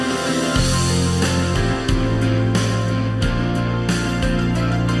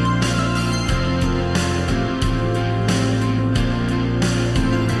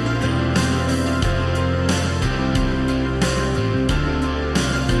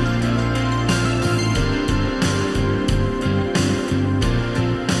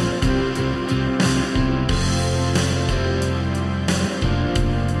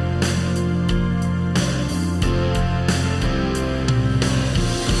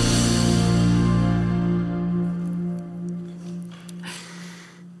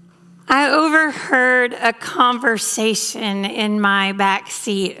I overheard a conversation in my back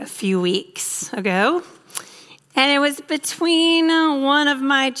seat a few weeks ago, and it was between one of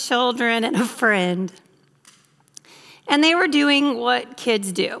my children and a friend. And they were doing what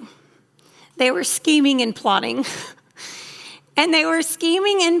kids do. They were scheming and plotting. And they were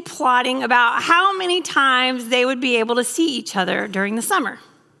scheming and plotting about how many times they would be able to see each other during the summer.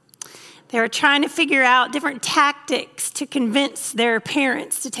 They were trying to figure out different tactics to convince their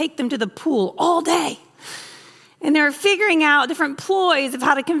parents to take them to the pool all day. And they were figuring out different ploys of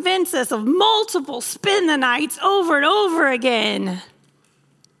how to convince us of multiple spend the nights over and over again.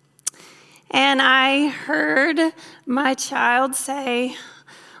 And I heard my child say,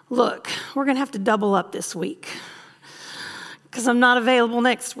 "Look, we're going to have to double up this week because I'm not available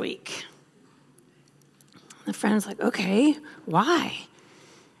next week." The friend's like, "Okay, why?"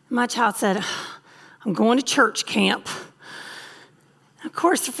 My child said, "I'm going to church camp." Of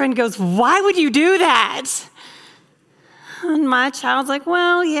course, the friend goes, "Why would you do that?" And my child's like,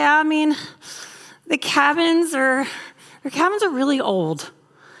 "Well, yeah, I mean, their cabins are really old.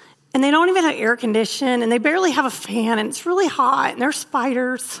 And they don't even have air conditioning, and they barely have a fan, and it's really hot, and there's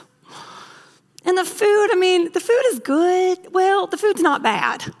spiders. And the food is good. Well, the food's not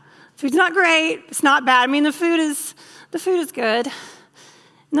bad. The food's not great. It's not bad. The food is good."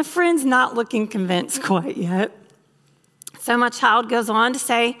 And the friend's not looking convinced quite yet. So my child goes on to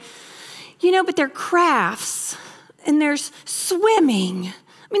say, "But there are crafts, and there's swimming.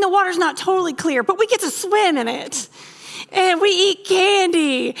 The water's not totally clear, but we get to swim in it. And we eat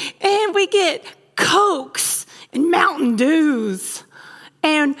candy, and we get Cokes and Mountain Dews.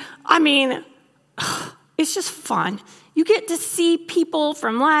 And, it's just fun. You get to see people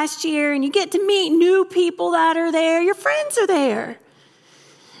from last year, and you get to meet new people that are there. Your friends are there."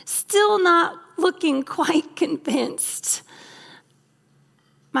 Still not looking quite convinced.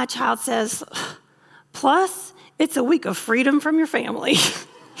 My child says, "Plus, it's a week of freedom from your family."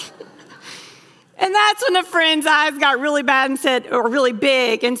 And that's when the friend's eyes got really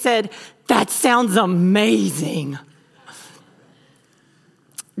big and said, "That sounds amazing."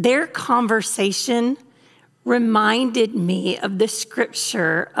 Their conversation reminded me of the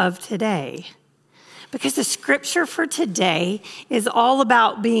scripture of today. Because the scripture for today is all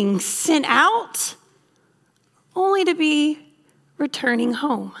about being sent out only to be returning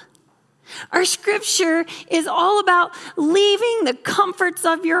home. Our scripture is all about leaving the comforts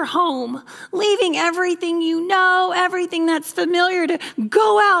of your home, leaving everything you know, everything that's familiar, to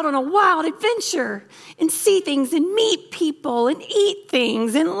go out on a wild adventure and see things and meet people and eat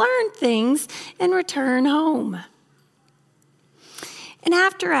things and learn things and return home. And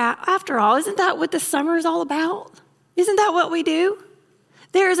after all, isn't that what the summer is all about? Isn't that what we do?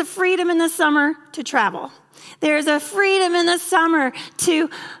 There is a freedom in the summer to travel. There is a freedom in the summer to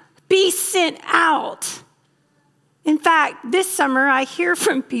be sent out. In fact, this summer I hear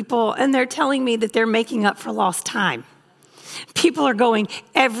from people and they're telling me that they're making up for lost time. People are going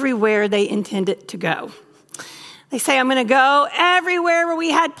everywhere they intended to go. They say, "I'm going to go everywhere where we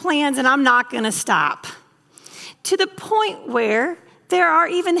had plans and I'm not going to stop." To the point where there are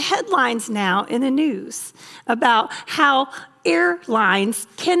even headlines now in the news about how airlines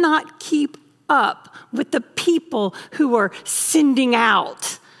cannot keep up with the people who are sending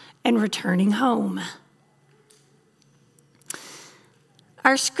out and returning home.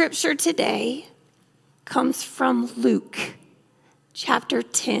 Our scripture today comes from Luke chapter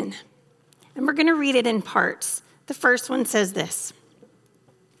 10, and we're going to read it in parts. The first one says this: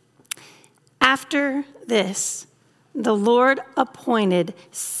 "After this, the Lord appointed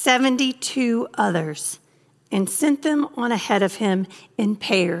 72 others and sent them on ahead of him in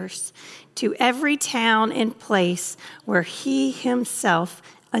pairs to every town and place where he himself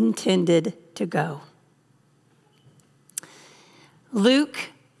intended to go." Luke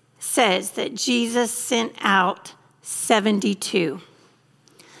says that Jesus sent out 72.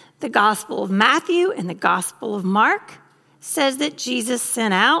 The Gospel of Matthew and the Gospel of Mark says that Jesus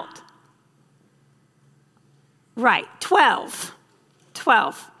sent out 12.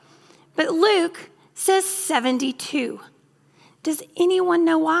 But Luke says 72. Does anyone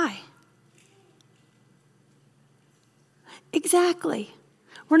know why? Exactly.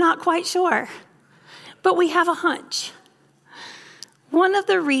 We're not quite sure, but we have a hunch. One of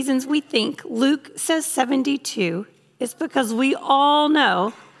the reasons we think Luke says 72 is because we all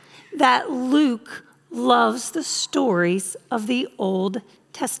know that Luke loves the stories of the Old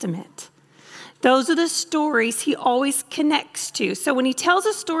Testament. Those are the stories he always connects to. So when he tells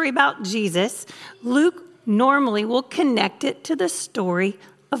a story about Jesus, Luke normally will connect it to the story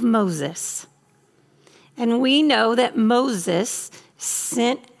of Moses. And we know that Moses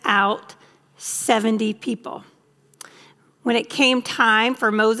sent out 70 people. When it came time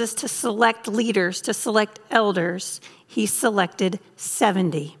for Moses to select leaders, to select elders, he selected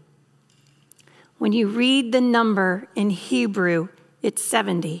 70. When you read the number in Hebrew, it's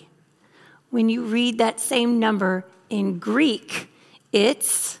 70. When you read that same number in Greek,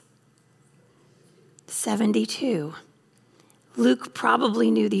 it's 72. Luke probably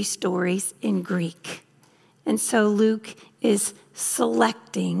knew these stories in Greek. And so Luke is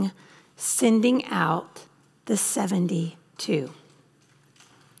selecting, sending out the 72.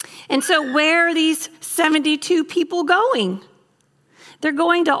 And so where are these 72 people going? They're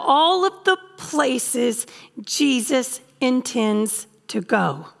going to all of the places Jesus intends to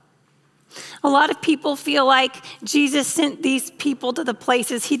go. A lot of people feel like Jesus sent these people to the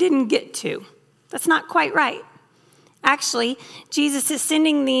places he didn't get to. That's not quite right. Actually, Jesus is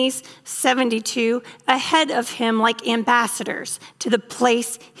sending these 72 ahead of him like ambassadors to the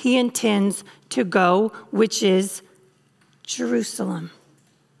place he intends to go, which is Jerusalem.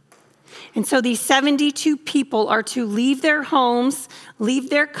 And so these 72 people are to leave their homes, leave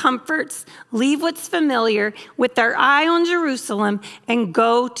their comforts, leave what's familiar with their eye on Jerusalem and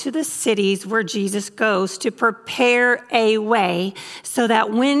go to the cities where Jesus goes to prepare a way so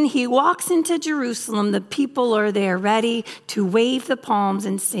that when he walks into Jerusalem, the people are there ready to wave the palms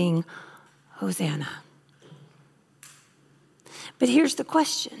and sing, Hosanna. But here's the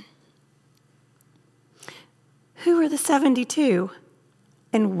question. Who are the 72?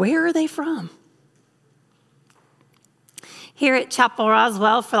 And where are they from? Here at Chapel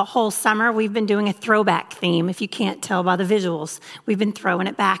Roswell for the whole summer, we've been doing a throwback theme. If you can't tell by the visuals, we've been throwing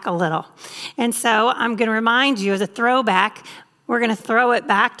it back a little. And so I'm going to remind you as a throwback, we're going to throw it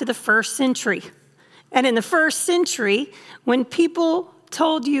back to the first century. And in the first century, when people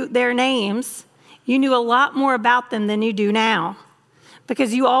told you their names, you knew a lot more about them than you do now,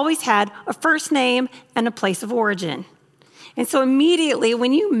 because you always had a first name and a place of origin. And so immediately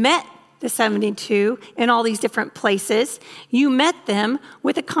when you met the 72 in all these different places, you met them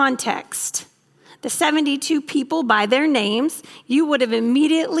with a context. The 72 people by their names, you would have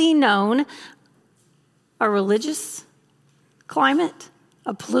immediately known a religious climate,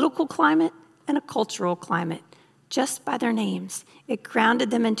 a political climate, and a cultural climate just by their names. It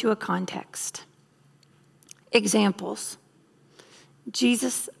grounded them into a context. Examples: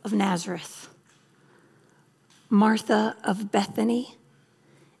 Jesus of Nazareth, Martha of Bethany,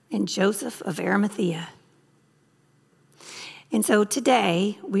 and Joseph of Arimathea. And so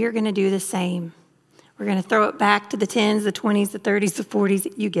today, we are going to do the same. We're going to throw it back to the 10s, the 20s, the 30s, the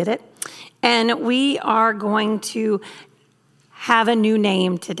 40s, you get it. And we are going to have a new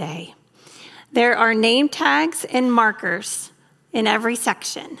name today. There are name tags and markers in every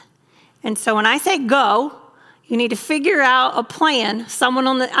section. And so when I say go, you need to figure out a plan, someone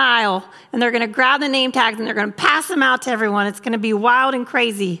on the aisle, and they're going to grab the name tags and they're going to pass them out to everyone. It's going to be wild and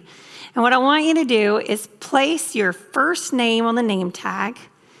crazy. And what I want you to do is place your first name on the name tag,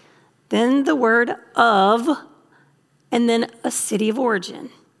 then the word of, and then a city of origin.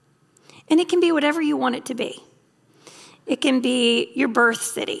 And it can be whatever you want it to be. It can be your birth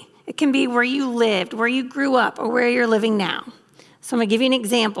city. It can be where you lived, where you grew up, or where you're living now. So I'm going to give you an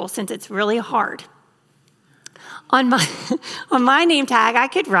example since it's really hard. On my name tag, I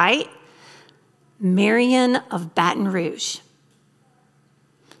could write Marion of Baton Rouge,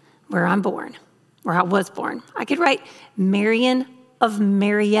 where I'm born, where I was born. I could write Marion of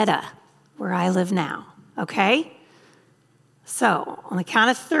Marietta, where I live now, okay? So on the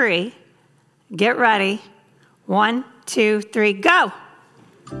count of 3, get ready. 1, 2, 3, go.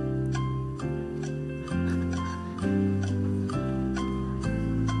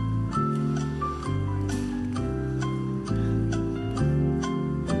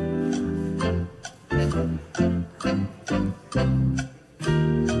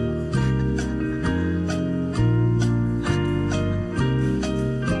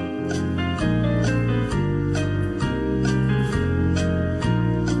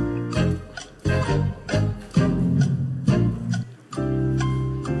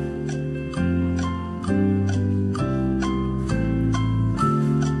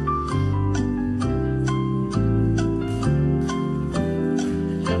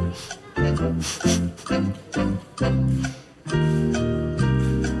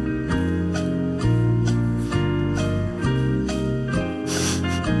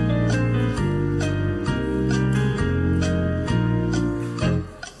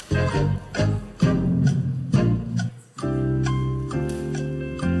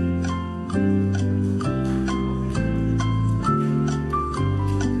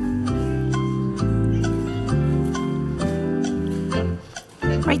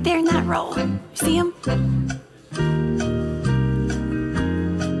 right there in that roll. See him?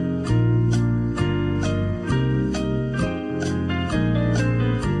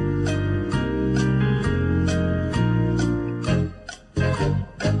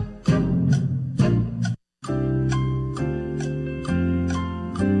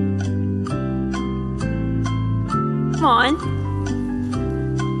 Come on.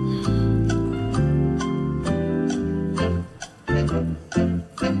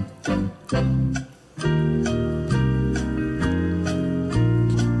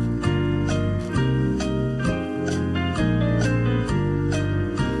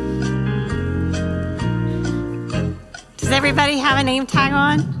 Does everybody have a name tag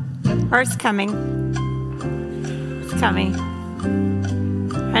on? Or it's coming? It's coming.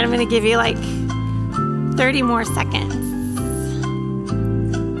 All right, I'm going to give you like 30 more seconds.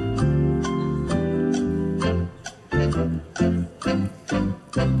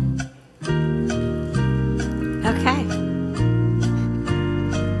 Okay.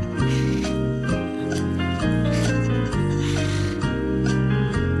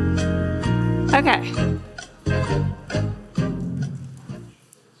 Okay.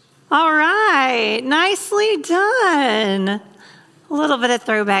 All right. Nicely done. A little bit of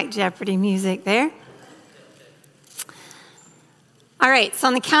throwback Jeopardy music there. All right, so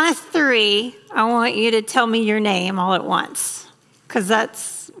on the count of 3, I want you to tell me your name all at once,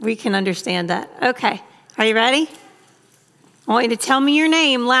 because we can understand that. Okay, are you ready? I want you to tell me your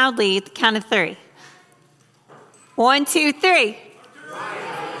name loudly at the count of 3. 1, 2, 3.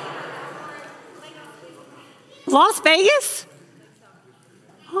 Las Vegas?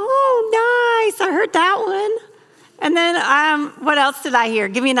 Oh, nice. I heard that one. And then what else did I hear?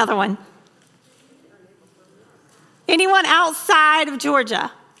 Give me another one. Anyone outside of Georgia?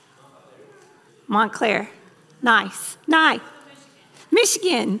 Montclair. Nice.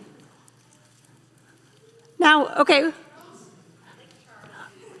 Michigan. Now, okay.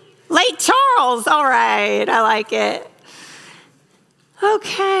 Lake Charles. All right. I like it.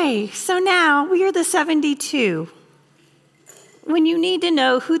 Okay. So now we are the 72. When you need to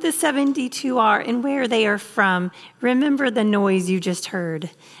know who the 72 are and where they are from, remember the noise you just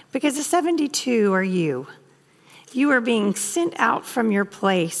heard. Because the 72 are you. You are being sent out from your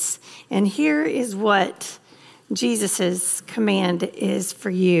place. And here is what Jesus' command is for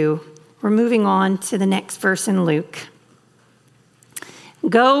you. We're moving on to the next verse in Luke.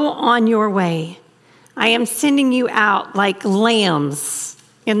 Go on your way. I am sending you out like lambs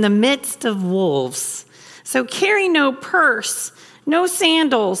in the midst of wolves. So carry no purse, no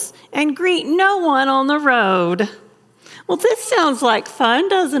sandals, and greet no one on the road. Well, this sounds like fun,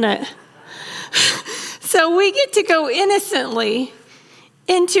 doesn't it? So we get to go innocently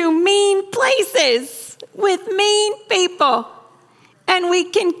into mean places with mean people. And we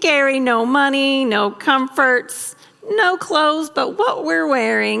can carry no money, no comforts, no clothes but what we're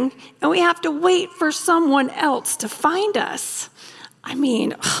wearing. And we have to wait for someone else to find us. I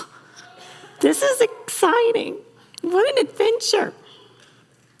mean, this is exciting. What an adventure.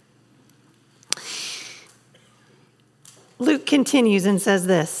 Luke continues and says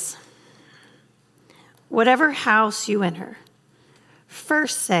this. Whatever house you enter,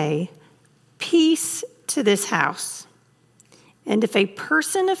 first say, peace to this house. And if a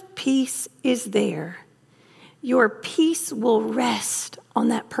person of peace is there, your peace will rest on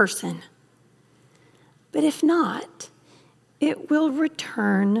that person. But if not, it will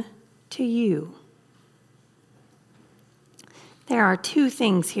return to you. There are 2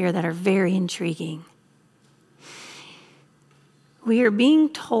 things here that are very intriguing. We are being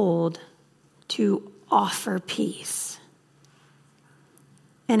told to offer peace.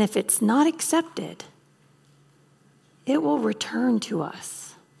 And if it's not accepted, it will return to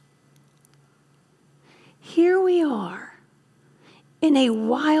us. Here we are in a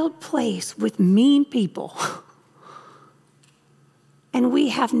wild place with mean people, and we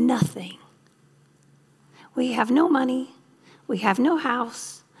have nothing. We have no money. We have no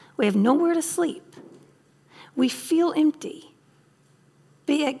house. We have nowhere to sleep. We feel empty.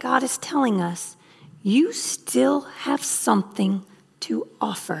 But yet God is telling us, you still have something to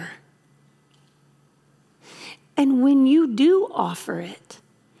offer. And when you do offer it,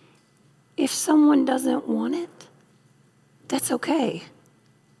 if someone doesn't want it, that's okay.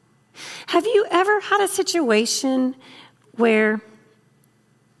 Have you ever had a situation where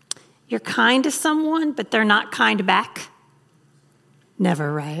you're kind to someone, but they're not kind back?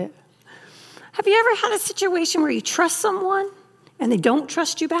 Never, right? Have you ever had a situation where you trust someone and they don't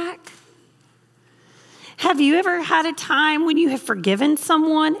trust you back? Have you ever had a time when you have forgiven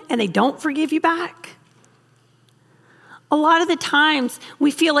someone and they don't forgive you back? a lot of the times we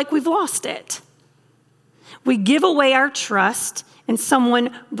feel like we've lost it. We give away our trust and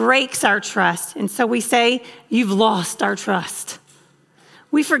someone breaks our trust. And so we say, you've lost our trust.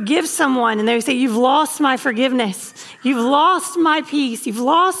 We forgive someone and they say, you've lost my forgiveness. You've lost my peace. You've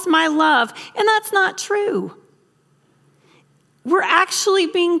lost my love. And that's not true. We're actually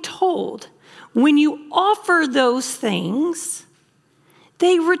being told when you offer those things,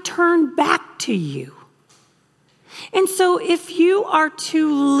 they return back to you. And so if you are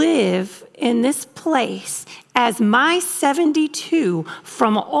to live in this place as my 72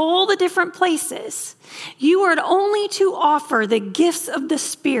 from all the different places, you are only to offer the gifts of the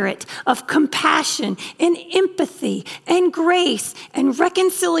Spirit of compassion and empathy and grace and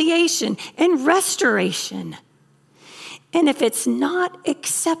reconciliation and restoration. And if it's not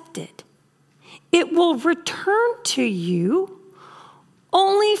accepted, it will return to you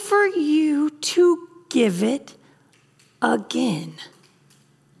only for you to give it again.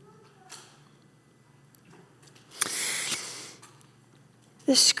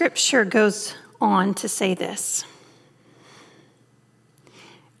 The scripture goes on to say this: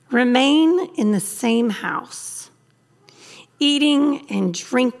 remain in the same house, eating and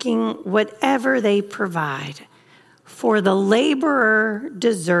drinking whatever they provide, for the laborer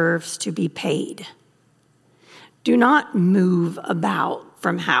deserves to be paid. Do not move about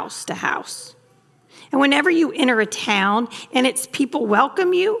from house to house. And whenever you enter a town and its people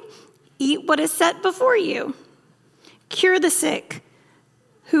welcome you, eat what is set before you. Cure the sick,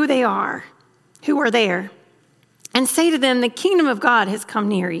 who are there, and say to them, the kingdom of God has come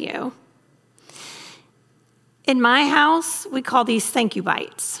near you. In my house, we call these thank you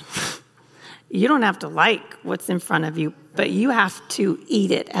bites. You don't have to like what's in front of you, but you have to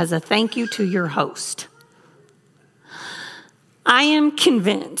eat it as a thank you to your host. I am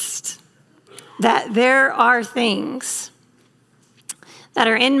convinced that there are things that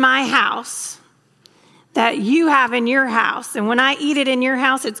are in my house that you have in your house. And when I eat it in your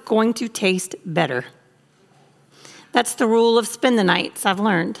house, it's going to taste better. That's the rule of spend the nights, I've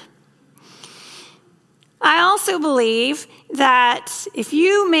learned. I also believe that if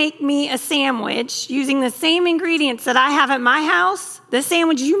you make me a sandwich using the same ingredients that I have at my house, the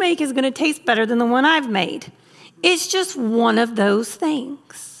sandwich you make is going to taste better than the one I've made. It's just one of those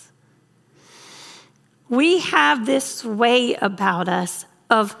things. We have this way about us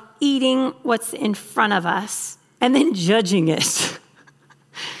of eating what's in front of us and then judging it.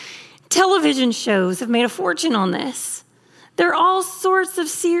 Television shows have made a fortune on this. There are all sorts of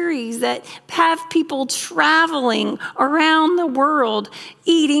series that have people traveling around the world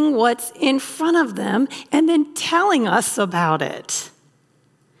eating what's in front of them and then telling us about it.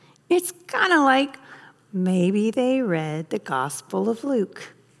 It's kind of like maybe they read the Gospel of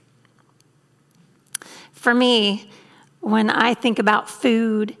Luke. For me, when I think about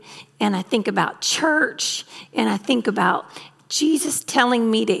food and I think about church and I think about Jesus telling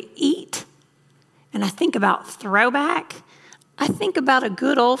me to eat and I think about throwback, I think about a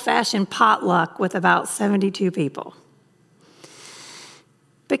good old-fashioned potluck with about 72 people.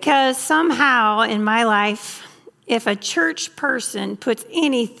 Because somehow in my life, if a church person puts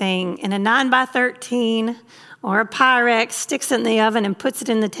anything in a 9x13 or a Pyrex, sticks it in the oven and puts it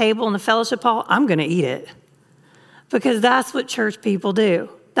in the table in the fellowship hall, I'm going to eat it. Because that's what church people do.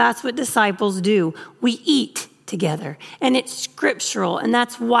 That's what disciples do. We eat together, and it's scriptural, and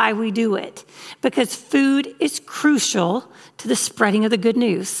that's why we do it. Because food is crucial to the spreading of the good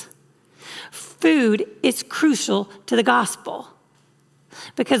news. Food is crucial to the gospel.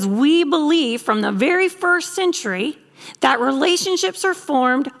 Because we believe from the very first century that relationships are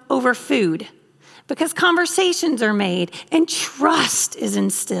formed over food. Because conversations are made and trust is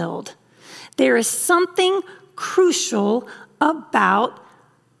instilled. There is something crucial about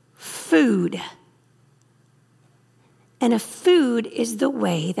food. And a food is the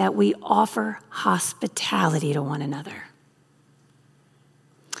way that we offer hospitality to one another.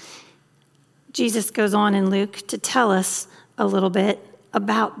 Jesus goes on in Luke to tell us a little bit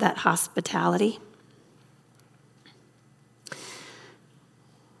about that hospitality.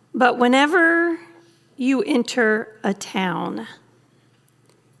 But whenever you enter a town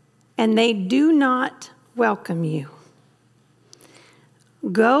and they do not welcome you,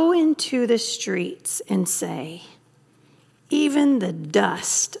 go into the streets and say, even the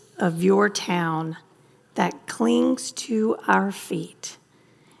dust of your town that clings to our feet,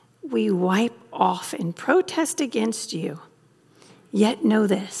 we wipe off in protest against you. Yet know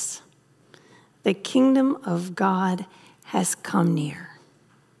this, the kingdom of God has come near.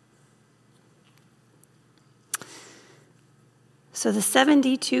 So the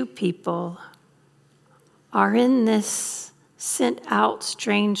 72 people are in this sent out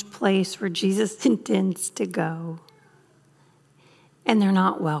strange place where Jesus intends to go, and they're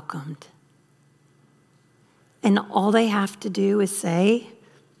not welcomed. And all they have to do is say,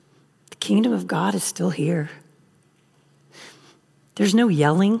 the kingdom of God is still here. There's no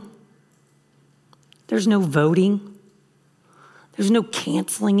yelling. There's no voting. There's no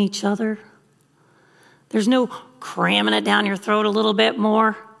canceling each other. There's no cramming it down your throat a little bit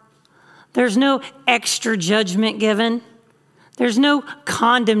more. There's no extra judgment given. There's no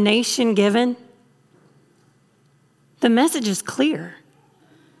condemnation given. The message is clear.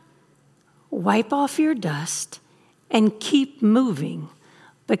 Wipe off your dust and keep moving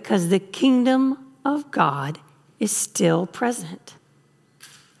because the kingdom of God is still present.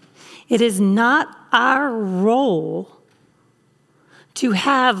 It is not our role to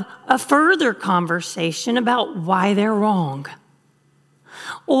have a further conversation about why they're wrong,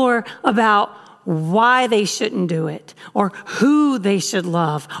 or about why they shouldn't do it, or who they should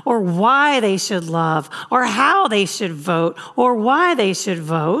love, or why they should love, or how they should vote, or why they should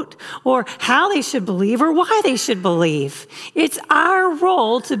vote, or how they should believe, or why they should believe. It's our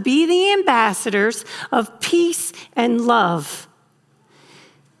role to be the ambassadors of peace and love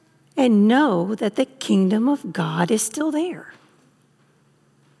and know that the kingdom of God is still there.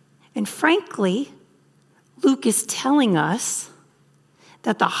 And frankly, Luke is telling us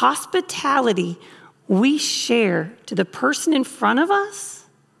that the hospitality we share to the person in front of us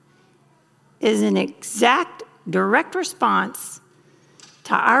is an exact, direct response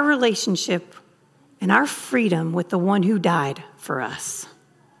to our relationship and our freedom with the one who died for us.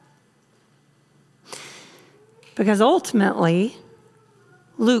 Because ultimately,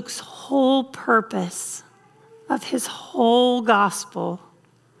 Luke's whole purpose of his whole gospel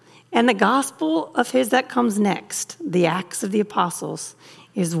and the gospel of his that comes next, the Acts of the Apostles,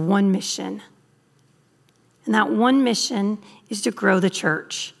 is one mission. And that one mission is to grow the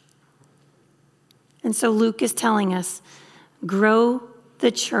church. And so Luke is telling us, grow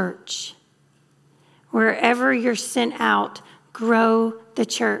the church. Wherever you're sent out, grow the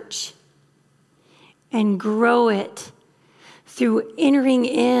church. And grow it through entering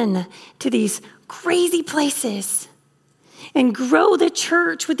in to these crazy places. And grow the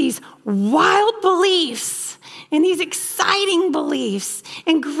church with these wild beliefs and these exciting beliefs.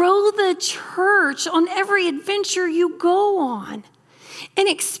 And grow the church on every adventure you go on. And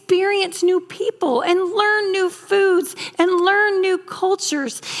experience new people and learn new foods and learn new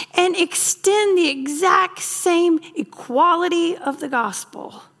cultures and extend the exact same equality of the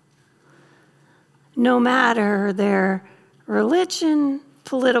gospel. No matter their religion,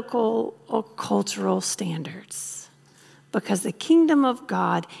 political, or cultural standards. Because the kingdom of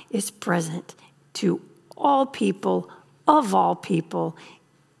God is present to all people, of all people,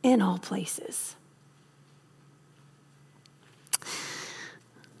 in all places.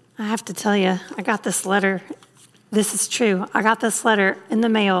 I have to tell you, I got this letter. This is true. I got this letter in the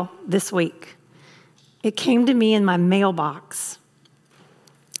mail this week. It came to me in my mailbox.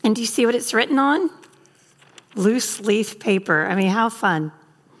 And do you see what it's written on? Loose leaf paper. I mean, how fun.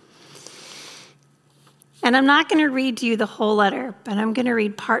 And I'm not going to read to you the whole letter, but I'm going to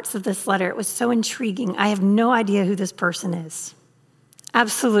read parts of this letter. It was so intriguing. I have no idea who this person is.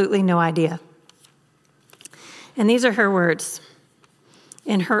 Absolutely no idea. And these are her words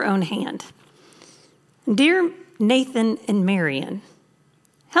in her own hand. Dear Nathan and Marion,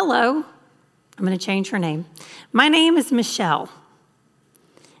 hello. I'm going to change her name. My name is Michelle,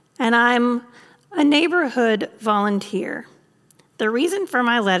 and I'm a neighborhood volunteer. The reason for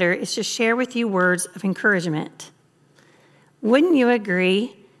my letter is to share with you words of encouragement. Wouldn't you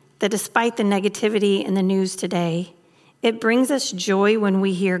agree that despite the negativity in the news today, it brings us joy when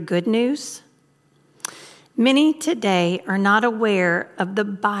we hear good news? Many today are not aware of the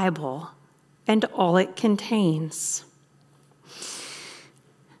Bible and all it contains.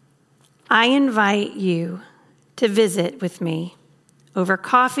 I invite you to visit with me over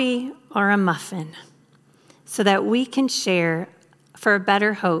coffee or a muffin so that we can share for a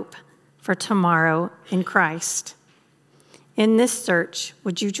better hope for tomorrow in Christ. In this search,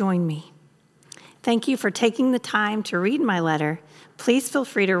 would you join me? Thank you for taking the time to read my letter. Please feel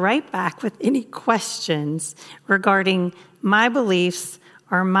free to write back with any questions regarding my beliefs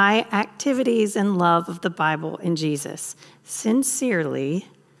or my activities and love of the Bible and Jesus. Sincerely,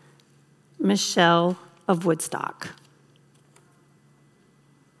 Michelle of Woodstock.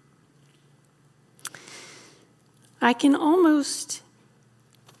 I can almost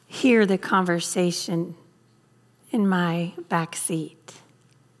hear the conversation in my back seat.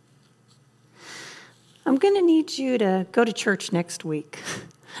 I'm going to need you to go to church next week.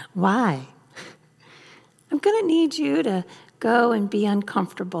 Why? I'm going to need you to go and be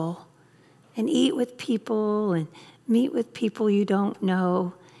uncomfortable and eat with people and meet with people you don't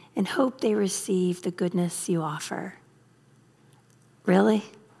know and hope they receive the goodness you offer. Really?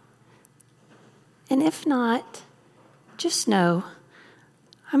 And if not, just know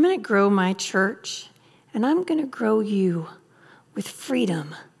I'm going to grow my church and I'm going to grow you with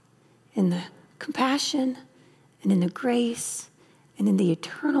freedom in the compassion and in the grace and in the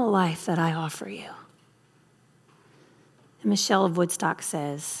eternal life that I offer you. And Michelle of Woodstock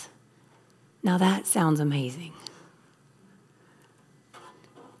says, now that sounds amazing.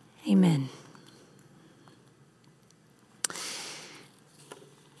 Amen.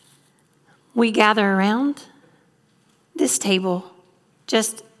 We gather around this table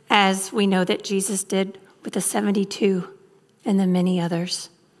just as we know that Jesus did with the 72 and the many others.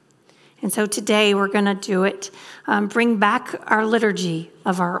 And so today we're going to do it, bring back our liturgy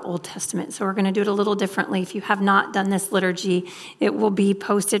of our Old Testament. So we're going to do it a little differently. If you have not done this liturgy, it will be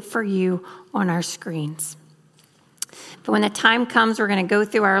posted for you on our screens. But when the time comes, we're going to go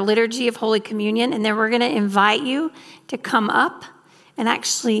through our liturgy of Holy Communion, and then we're going to invite you to come up and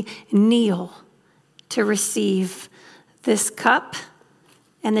actually kneel to receive this cup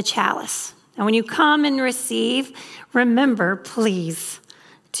and the chalice. And when you come and receive, remember, please,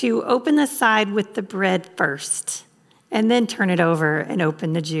 to open the side with the bread first, and then turn it over and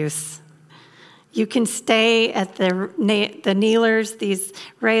open the juice. You can stay at the kneelers, these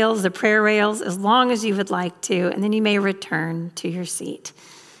rails, the prayer rails, as long as you would like to, and then you may return to your seat.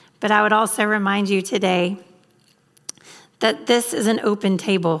 But I would also remind you today that this is an open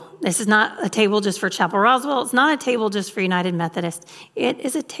table. This is not a table just for Chapel Roswell. It's not a table just for United Methodist. It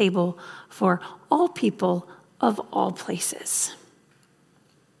is a table for all people of all places.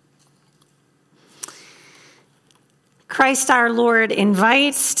 Christ our Lord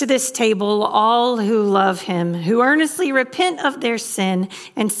invites to this table all who love him, who earnestly repent of their sin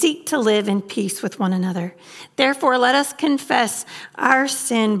and seek to live in peace with one another. Therefore, let us confess our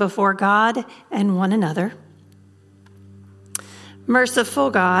sin before God and one another.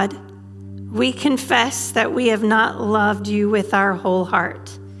 Merciful God, we confess that we have not loved you with our whole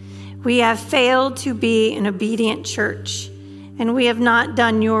heart. We have failed to be an obedient church, and we have not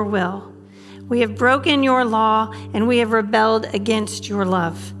done your will. We have broken your law, and we have rebelled against your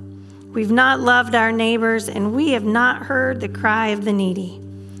love. We've not loved our neighbors, and we have not heard the cry of the needy.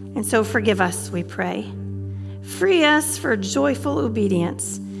 And so forgive us, we pray. Free us for joyful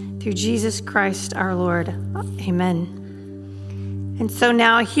obedience through Jesus Christ our Lord. Amen. And so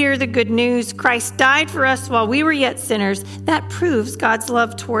now hear the good news. Christ died for us while we were yet sinners. That proves God's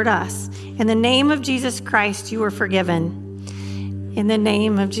love toward us. In the name of Jesus Christ, you are forgiven. In the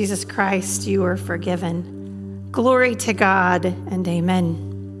name of Jesus Christ, you are forgiven. Glory to God, and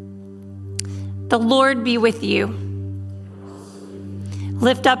amen. The Lord be with you.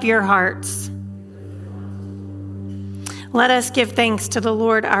 Lift up your hearts. Let us give thanks to the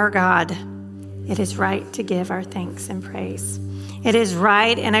Lord our God. It is right to give our thanks and praise. It is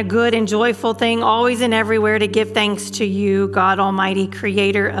right and a good and joyful thing, always and everywhere, to give thanks to you, God Almighty,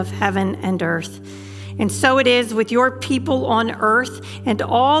 creator of heaven and earth. And so it is with your people on earth and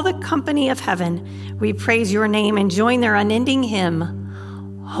all the company of heaven. We praise your name and join their unending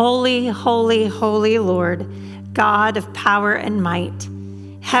hymn. Holy, holy, holy Lord, God of power and might.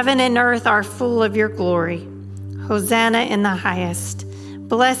 Heaven and earth are full of your glory. Hosanna in the highest.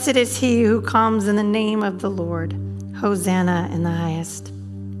 Blessed is he who comes in the name of the Lord. Hosanna in the highest.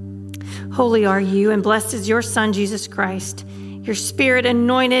 Holy are you, and blessed is your Son, Jesus Christ. Your Spirit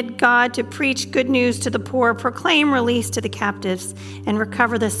anointed God to preach good news to the poor, proclaim release to the captives, and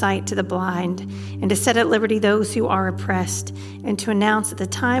recover the sight to the blind, and to set at liberty those who are oppressed, and to announce that the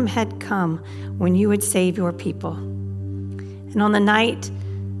time had come when you would save your people. And on the night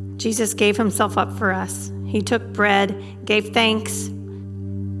Jesus gave himself up for us, he took bread, gave thanks,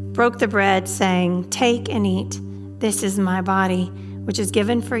 broke the bread, saying, "Take and eat. This is my body, which is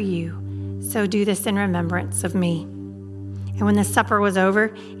given for you. So do this in remembrance of me." And when the supper was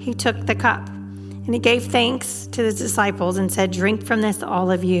over, he took the cup, and he gave thanks to his disciples and said, "Drink from this,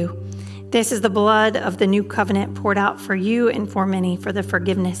 all of you. This is the blood of the new covenant poured out for you and for many for the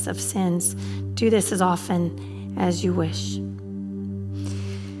forgiveness of sins. Do this as often as you wish."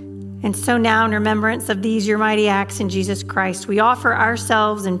 And so now, in remembrance of these your mighty acts in Jesus Christ, we offer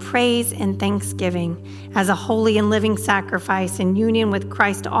ourselves in praise and thanksgiving as a holy and living sacrifice in union with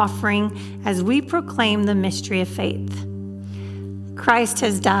Christ's offering as we proclaim the mystery of faith. Christ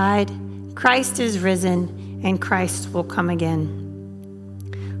has died, Christ is risen, and Christ will come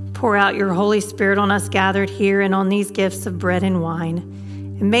again. Pour out your Holy Spirit on us gathered here and on these gifts of bread and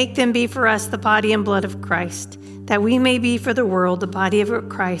wine, and make them be for us the body and blood of Christ, that we may be for the world the body of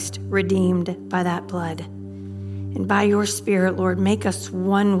Christ, redeemed by that blood. And by your Spirit, Lord, make us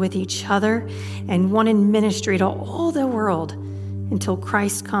one with each other and one in ministry to all the world until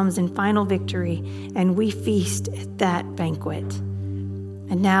Christ comes in final victory and we feast at that banquet.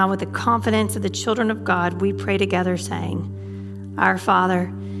 And now, with the confidence of the children of God, we pray together, saying, Our Father,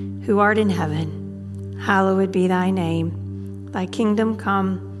 who art in heaven, hallowed be thy name. Thy kingdom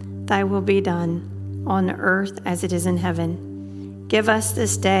come, thy will be done, on earth as it is in heaven. Give us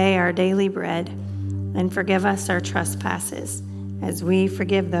this day our daily bread, and forgive us our trespasses, as we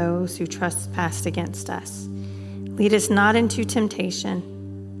forgive those who trespass against us. Lead us not into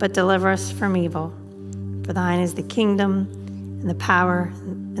temptation, but deliver us from evil. For thine is the kingdom, and the power,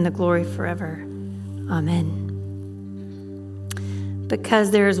 and the glory forever. Amen.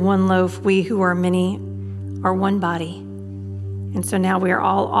 Because there is one loaf, we who are many are one body. And so now we are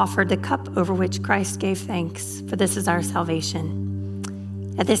all offered the cup over which Christ gave thanks, for this is our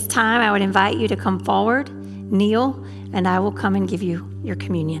salvation. At this time, I would invite you to come forward, kneel, and I will come and give you your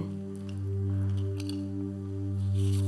communion.